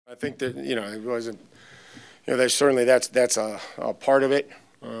I think that, it wasn't, there's certainly that's a part of it,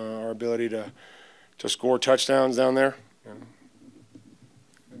 our ability to score touchdowns down there.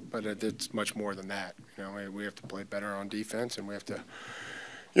 But it's much more than that. We have to play better on defense, and we have to,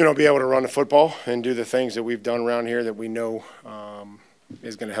 be able to run the football and do the things that we've done around here that we know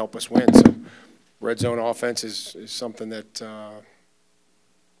is going to help us win. So red zone offense is something that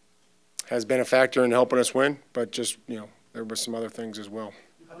has been a factor in helping us win, but just, there were some other things as well.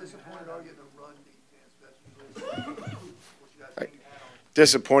 How disappointed are you in the run defense?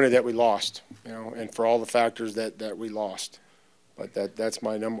 Disappointed that we lost, and for all the factors that we lost. But that's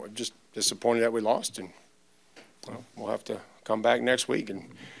my number. Just disappointed that we lost, and we'll have to come back next week and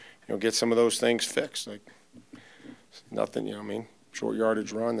get some of those things fixed. Like nothing, short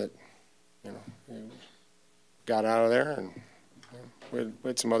yardage run that got out of there, and we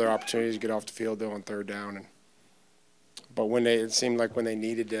had some other opportunities to get off the field though on third down. But it seemed like when they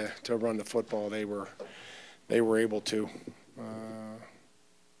needed to run the football, they were able to.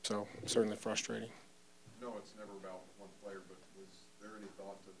 So certainly frustrating. No, it's never about one player, but was there any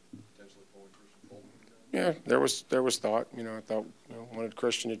thought to potentially pulling Christian Fulton? Yeah, there was thought. I thought wanted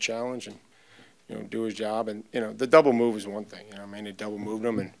Christian to challenge and do his job, and the double move is one thing. They double moved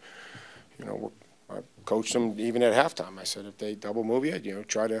him, and I coached them even at halftime. I said if they double move you,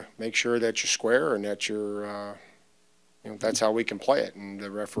 try to make sure that you're square and that you're that's how we can play it. And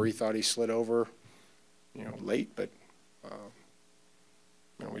the referee thought he slid over, late, but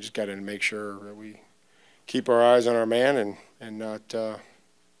we just got to make sure that we keep our eyes on our man and not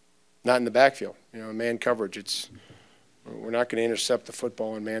in the backfield. Man coverage. We're not going to intercept the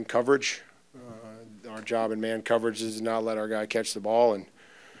football in man coverage. Our job in man coverage is to not let our guy catch the ball, and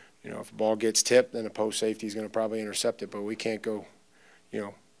if the ball gets tipped, then the post safety is going to probably intercept it. But we can't go,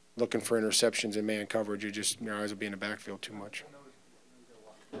 looking for interceptions in man coverage. Your eyes will be in the backfield too much.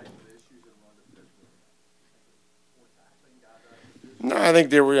 No, I think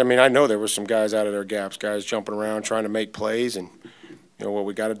there were. I know there were some guys out of their gaps, guys jumping around trying to make plays, and what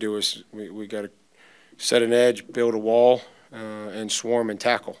we got to do is we got to set an edge, build a wall, and swarm and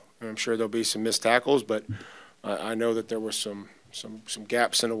tackle. And I'm sure there'll be some missed tackles, but I know that there was some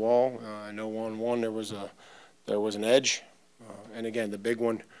gaps in the wall. I know on there was an edge, and again the big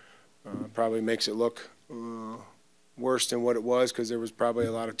one probably makes it look worse than what it was because there was probably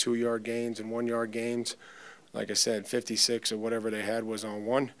a lot of 2-yard gains and 1-yard gains. Like I said, 56 or whatever they had was on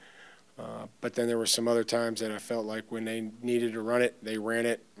one. But then there were some other times that I felt like when they needed to run it, they ran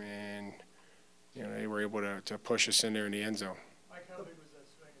it, and they were able to push us in there in the end zone. Mike, how big was that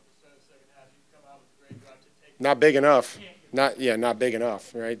swing at the start of the second half? You come out with a great drive to take. Not big enough. Not big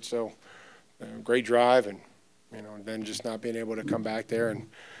enough, right? So, great drive, and then just not being able to come back there and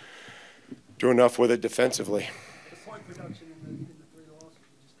do enough with it defensively. The point production in the 3 losses,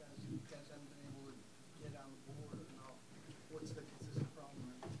 you guys haven't been able to get on the board. What's the consistent problem?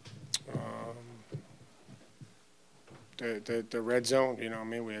 The red zone,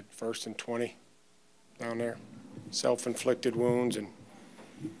 we had 1st and 20 down there, self-inflicted wounds, and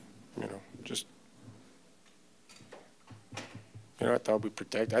just I thought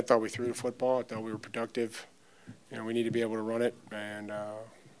I thought we threw the football. I thought we were productive. We need to be able to run it, and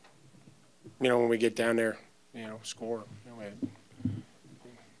when we get down there, score. We had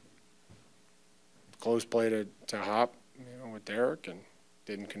close play to Hop, with Derrick, and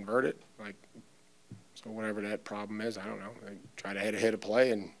didn't convert it. So whatever that problem is, I don't know. They tried to hit a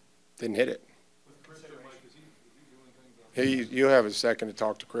play and didn't hit it. With Christian, Mike, is he doing things? You have a second to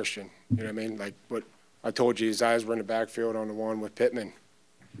talk to Christian. You know what I mean? Like what I told you, his eyes were in the backfield on the one with Pittman.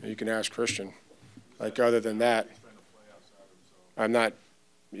 You can ask Christian. Other than that, I'm not.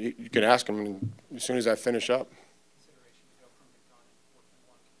 You can ask him as soon as I finish up.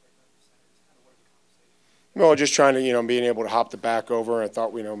 Well, just trying to, being able to hop the back over. I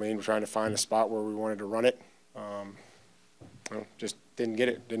thought, we're trying to find a spot where we wanted to run it. Just didn't get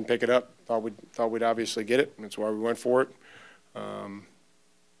it, didn't pick it up. Thought we'd obviously get it. That's why we went for it. And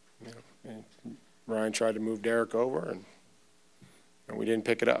Ryan tried to move Derrick over, and we didn't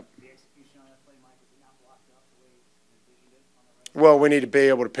pick it up. The execution on that play, Mike, was it not blocked up the way you envisioned it on the right side? Well, we need to be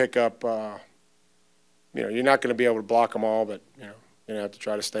able to pick up. You're not going to be able to block them all, but you're going to have to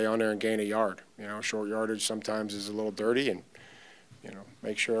try to stay on there and gain a yard. Short yardage sometimes is a little dirty, and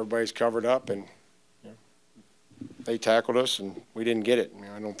make sure everybody's covered up. And they tackled us, and we didn't get it.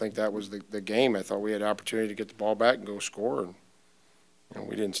 I don't think that was the game. I thought we had an opportunity to get the ball back and go score, and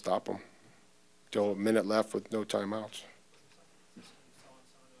we didn't stop them until a minute left with no timeouts.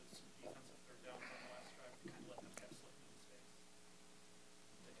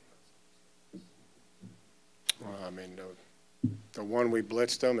 the one we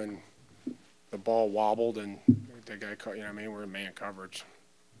blitzed them and the ball wobbled and the guy caught, you know what I mean, we're in man coverage.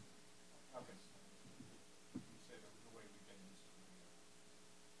 Okay. You say the way we've been used to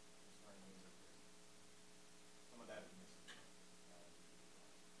some of that is missing.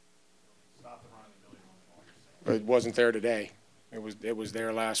 Stop the run and the ability to run the ball. But it wasn't there today. It was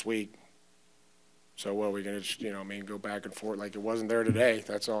there last week. So what, we gonna just, you know, I mean, go back and forth like it wasn't there today?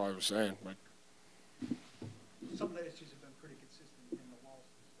 That's all I was saying. But Some of the issues have been pretty consistent in the losses.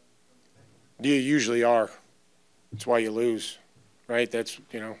 you usually are. That's why you lose, right? That's,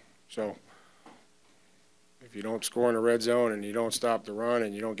 you know, so if you don't score in the red zone and you don't stop the run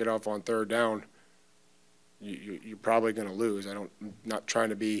and you don't get off on third down, you're probably going to lose. I'm not trying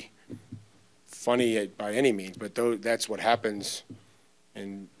to be funny by any means, but that's what happens,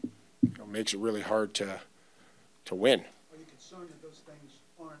 and you know, makes it really hard to win. Are you concerned that those things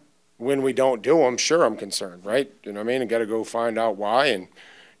aren't? When we don't do them, sure, I'm concerned, right? You know what I mean? And got to go find out why. And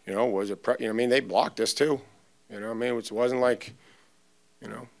you know, was it? You know, I mean, they blocked us too. You know what I mean? It wasn't like, you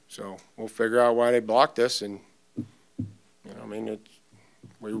know. So we'll figure out why they blocked us, and you know, I mean,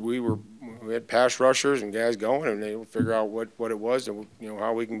 we had pass rushers and guys going, and they will figure out what it was, and you know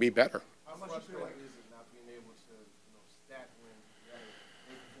how we can be better. How much you feel like is it not being able to, you know, stack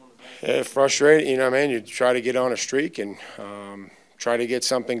when Yeah, frustrating, you know what I mean? You try to get on a streak and try to get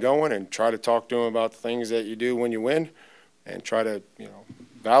something going and try to talk to them about the things that you do when you win and try to, you know,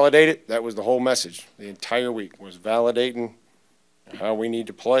 validate it. That was the whole message. The entire week was validating how we need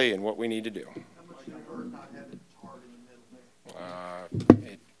to play and what we need to do. How much do you hurt not having Tart in the middle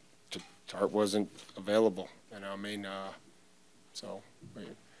there? Tart wasn't available, you know what I mean? So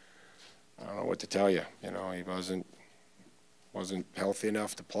I don't know what to tell you. You know, he wasn't healthy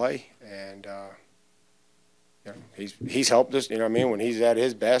enough to play, and you know, he's helped us. You know what I mean? When he's at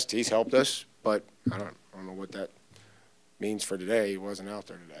his best, he's helped us. But I don't know what that means for today. He wasn't out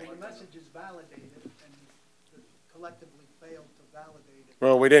there today. Well, the message is validated, and collectively failed to validate it.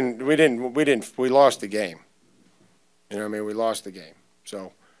 Well, we lost the game. You know what I mean? We lost the game.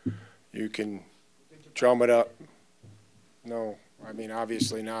 So you can drum it up. No, I mean,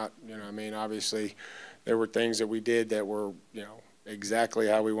 obviously not. You know what I mean? Obviously there were things that we did that were, you know, exactly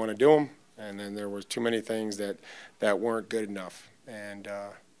how we want to do them. And then there was too many things that weren't good enough. And,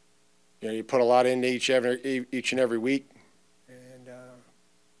 you know, you put a lot into each and every week. And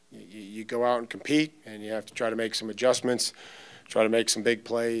you go out and compete, and you have to try to make some adjustments, try to make some big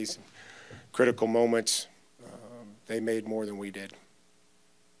plays, critical moments. They made more than we did.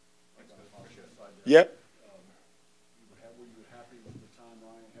 Yep. were you happy with the time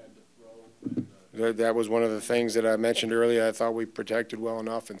Ryan had to throw? And, That was one of the things that I mentioned earlier. I thought we protected well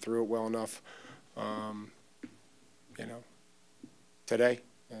enough and threw it well enough, you know, today.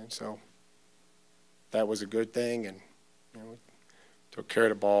 And so that was a good thing. And, you know, we took care of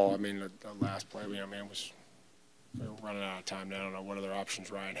the ball. I mean, the last play, you know, man, we were running out of time now. I don't know what other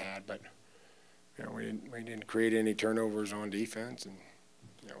options Ryan had, but, you know, we didn't create any turnovers on defense. And,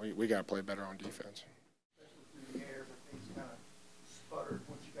 you know, we got to play better on defense. Especially through the air, but things kind of sputtered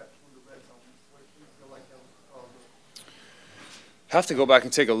once you got toward the red zone. Where do you feel like that was the problem? Have to go back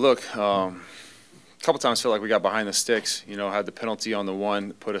and take a look. A couple times feel like we got behind the sticks. You know, had the penalty on the one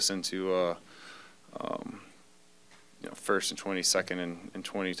that put us into you know, 1st and 20, 2nd and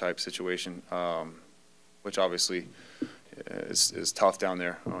 20 type situation, which obviously is tough down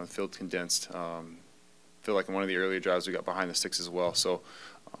there. The field condensed. Feel like in one of the earlier drives we got behind the sticks as well. So,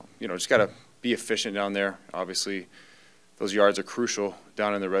 you know, just got to be efficient down there. Obviously, those yards are crucial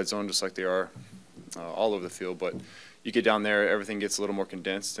down in the red zone, just like they are all over the field. But you get down there, everything gets a little more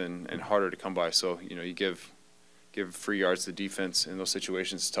condensed and harder to come by. So, you know, you give free yards to defense in those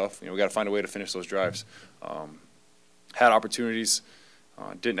situations. It's tough. You know, we got to find a way to finish those drives. Had opportunities,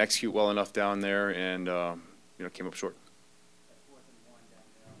 didn't execute well enough down there, and you know, came up short.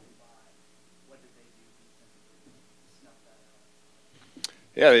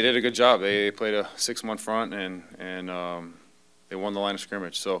 Yeah, they did a good job. They played a 6-1 front, and they won the line of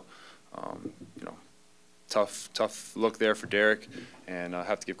scrimmage. So, you know, tough look there for Derrick, and I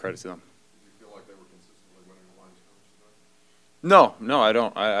have to give credit to them. Did you feel like they were consistently winning the line of scrimmage? No, I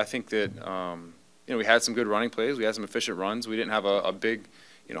don't. I think that you know, we had some good running plays. We had some efficient runs. We didn't have a big,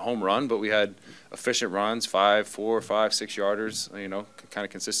 you know, home run, but we had efficient runs, 5, 4, 5, 6 yarders. You know, kind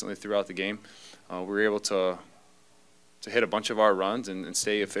of consistently throughout the game. We were able to hit a bunch of our runs and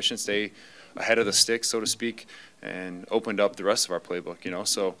stay efficient, stay ahead of the sticks, so to speak, and opened up the rest of our playbook, you know.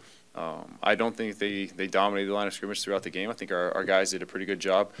 So I don't think they dominated the line of scrimmage throughout the game. I think our guys did a pretty good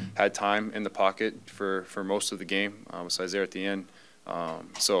job, had time in the pocket for most of the game, besides there at the end.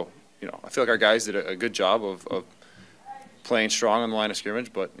 So, you know, I feel like our guys did a good job of playing strong on the line of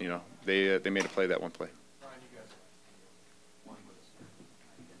scrimmage, but you know they made a play that one play. Ryan, you guys won with us.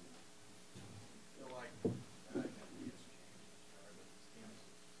 Feel like that identity has changed, or that this team is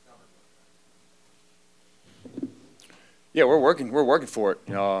discovered what that. Yeah, we're working for it.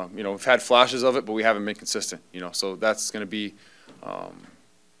 You know, we've had flashes of it, but we haven't been consistent. You know, so that's going to be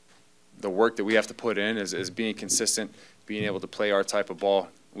the work that we have to put in is being consistent, being able to play our type of ball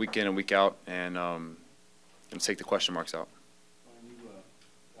week in and week out, and take the question marks out. Ryan, you got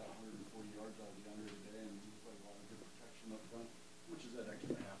 140 yards out of the under today, and you played a lot of good protection up front. How much is that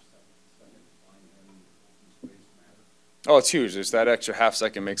extra half second line having open space matter? Oh, it's huge. It's that extra half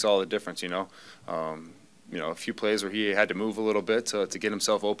second makes all the difference. You know, a few plays where he had to move a little bit to get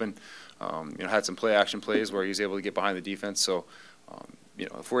himself open. Had some play action plays where he was able to get behind the defense. So,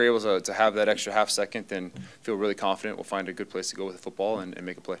 if we're able to have that extra half second, then feel really confident we'll find a good place to go with the football and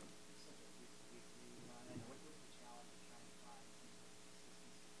make a play.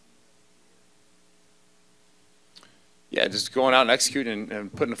 Yeah, just going out and executing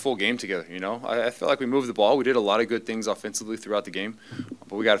and putting a full game together, you know. I feel like we moved the ball. We did a lot of good things offensively throughout the game,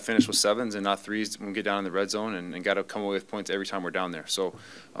 but we got to finish with 7s and not 3s when we get down in the red zone, and got to come away with points every time we're down there. So,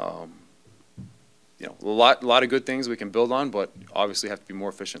 a lot of good things we can build on, but obviously have to be more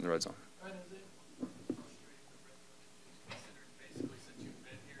efficient in the red zone. Ryan, is it frustrating the red zone injuries, considering basically since you've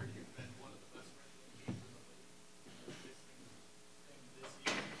been here, you've been one of the best red zone teams in the league? This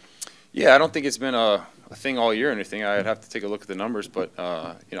season? Yeah, I don't think it's been a thing all year or anything. I'd have to take a look at the numbers, but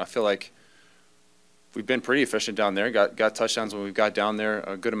I feel like we've been pretty efficient down there. Got touchdowns when we've got down there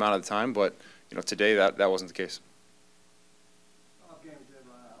a good amount of the time, but today that wasn't the case. Games that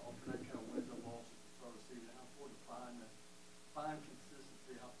alternate kind of wins and losses at the start of the season. How important to find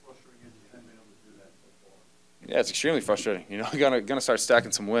consistency? How frustrating is it you haven't been able to do that so far? Yeah, it's extremely frustrating. Gonna start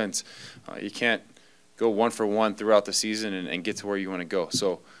stacking some wins. You can't go 1 for 1 throughout the season and get to where you want to go.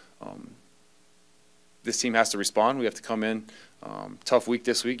 So. This team has to respond. We have to come in. Tough week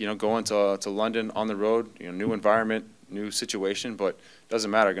this week, going to London on the road, new environment, new situation, but it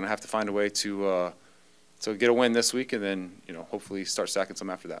doesn't matter. Going to have to find a way to get a win this week and then, hopefully start stacking some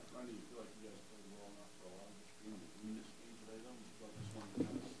after that. Ryan, do you feel like you guys played well enough for a lot of this game to win this game today, though? Do you feel like this one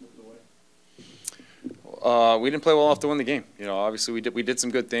kind of slipped away? We didn't play well enough to win the game. Obviously we did some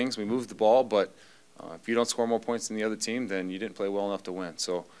good things. We moved the ball, but if you don't score more points than the other team, then you didn't play well enough to win.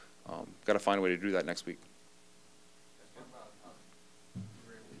 So. Got to find a way to do that next week. Let's talk about how you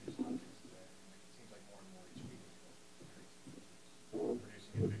were able to use offense today. It seems like more and more each week you're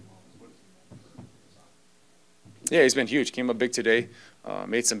producing in big moments. What has he meant for his offense? Yeah, he's been huge. Came up big today,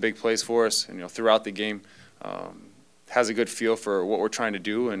 made some big plays for us, and throughout the game, has a good feel for what we're trying to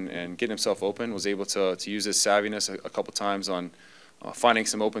do and getting himself open. Was able to use his savviness a couple times on finding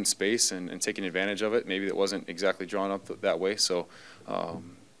some open space and taking advantage of it. Maybe that wasn't exactly drawn up that way. So.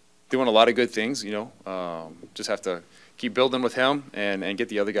 Doing a lot of good things, just have to keep building with him and get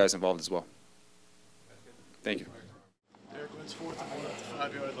the other guys involved as well. Thank you. Derrick, it's 4th and 1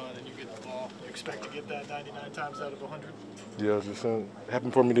 at the 5-yard line, and you get the ball. You expect to get that 99 times out of 100? Yeah, it just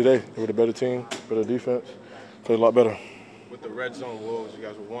happened for me today. They were the better team, better defense, played a lot better. With the red zone woes, you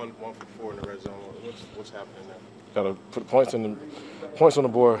guys were 1 for 4 in the red zone. What's happening there? Got to put points on the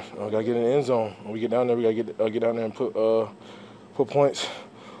board. Got to get in the end zone. When we get down there, we got to get down there and put points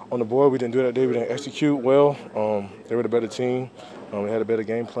on the board. We didn't do that today. We didn't execute well. They were the better team. We had a better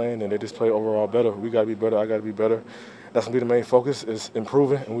game plan, and they just played overall better. We got to be better. I got to be better. That's going to be the main focus, is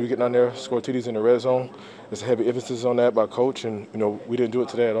improving. And when we get down there, score TDs in the red zone, there's a heavy emphasis on that by coach. And, we didn't do it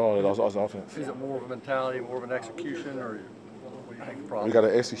today at all. It was offense. Is it more of a mentality, more of an execution, or what do you think the problem? We got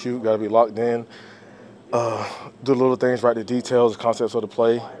to execute, got to be locked in, do the little things, right, the details, the concepts of the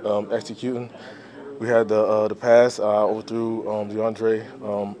play, executing. We had the pass. I overthrew DeAndre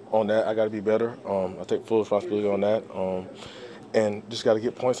on that. I got to be better. I take full responsibility on that. And just got to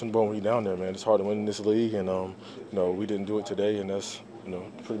get points on the board when we're down there, man. It's hard to win in this league, and we didn't do it today, and that's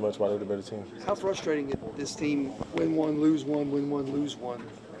pretty much why they're the better team. How frustrating is this team win one, lose one, win one, lose one?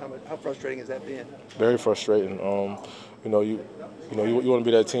 How frustrating has that been? Very frustrating. You want to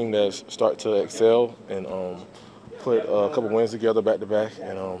be that team that start to excel and put a couple wins together back to back,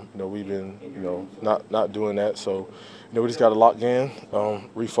 and we've been not doing that. So we just got to lock in,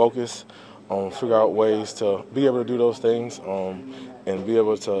 refocus, figure out ways to be able to do those things, and be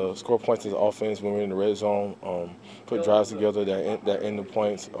able to score points as offense when we're in the red zone. Put drives together that end the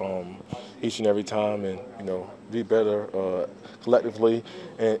points each and every time, and be better collectively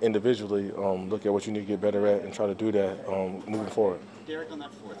and individually. Look at what you need to get better at and try to do that moving forward. Derrick, on that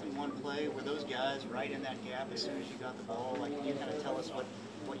 4th and 1 play, were those guys right in that gap as soon as you got the ball? Can you kind of tell us what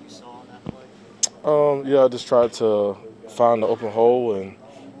you saw on that play? Yeah, I just tried to found the open hole, and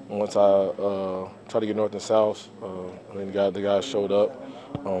once I tried to get north and south, I mean the guys showed up.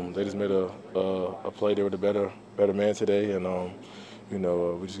 They just made a play. They were the better man today, and you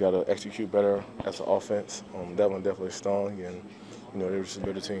know, we just got to execute better as an offense. That one definitely stung, and you know, they were just a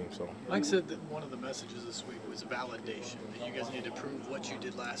better team. So Mike said that one of the messages this week was validation, that you guys need to prove what you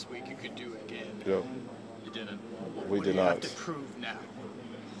did last week you could do again. yep. You didn't. We What did do you not. have to prove now?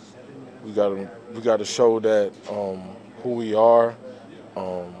 We got to show that who we are.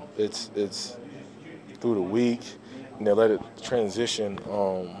 It's through the week, and then let it transition.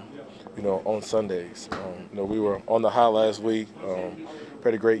 You know, on Sundays. You know, we were on the high last week.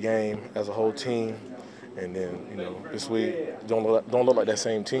 Played a great game as a whole team, and then you know this week don't look like that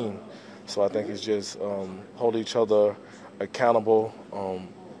same team. So I think it's just hold each other accountable.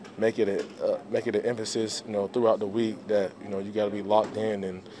 Make it an emphasis, you know, throughout the week that you know you got to be locked in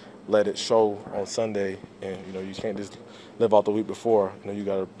and let it show on Sunday. And you know you can't just live out the week before. You know you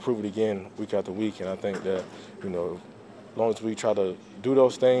got to prove it again week after week. And I think that you know as long as we try to do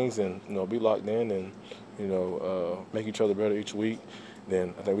those things and you know be locked in and you know make each other better each week,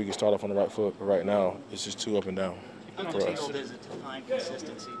 then I think we can start off on the right foot. But right now it's just too up and down How for us. difficult is it to find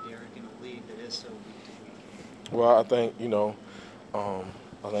consistency, Derrick, in a league that is so week to week? Well, I think you know.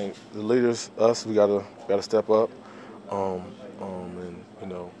 I think the leaders, us, we gotta step up, and you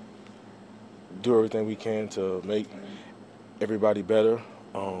know, do everything we can to make everybody better.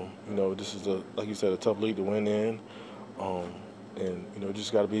 You know, this is like you said, a tough league to win in, and you know,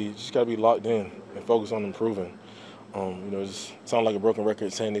 just gotta be locked in and focus on improving. You know, it just sounds like a broken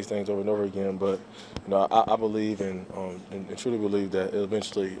record saying these things over and over again, but you know, I believe and truly believe that it'll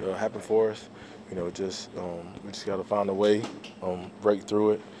eventually happen for us. You know, we just got to find a way, break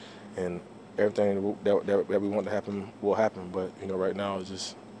through it, and everything that we want to happen will happen. But you know, right now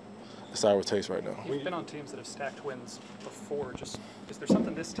it's sour taste right now. You've been on teams that have stacked wins before. Just is there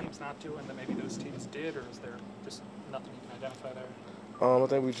something this team's not doing that maybe those teams did, or is there just nothing you can identify there? I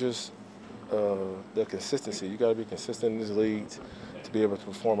think we just the consistency. You got to be consistent in this league to be able to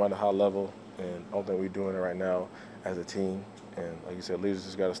perform at a high level, and I don't think we're doing it right now as a team. And like you said, leaders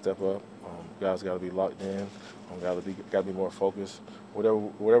just got to step up. Guys got to be locked in. Got to be more focused.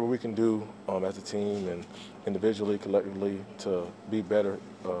 Whatever we can do as a team and individually, collectively, to be better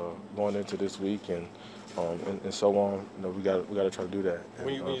going into this week and so on. You know, we got to try to do that.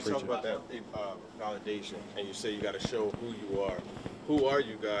 When you talk about that validation and you say you got to show who you are, who are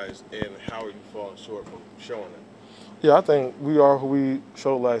you guys and how are you falling short from showing it? Yeah, I think we are who we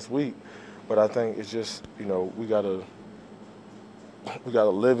showed last week, but I think it's just you know we gotta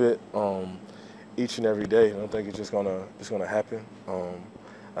live it each and every day. I don't think it's just gonna happen.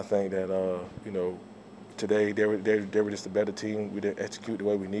 I think that you know today they were just a better team. We didn't execute the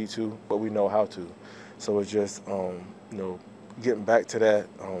way we need to, but we know how to. So it's just you know getting back to that,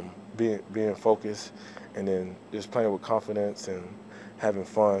 being focused, and then just playing with confidence and having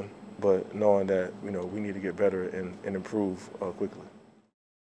fun, but knowing that you know we need to get better and improve quickly.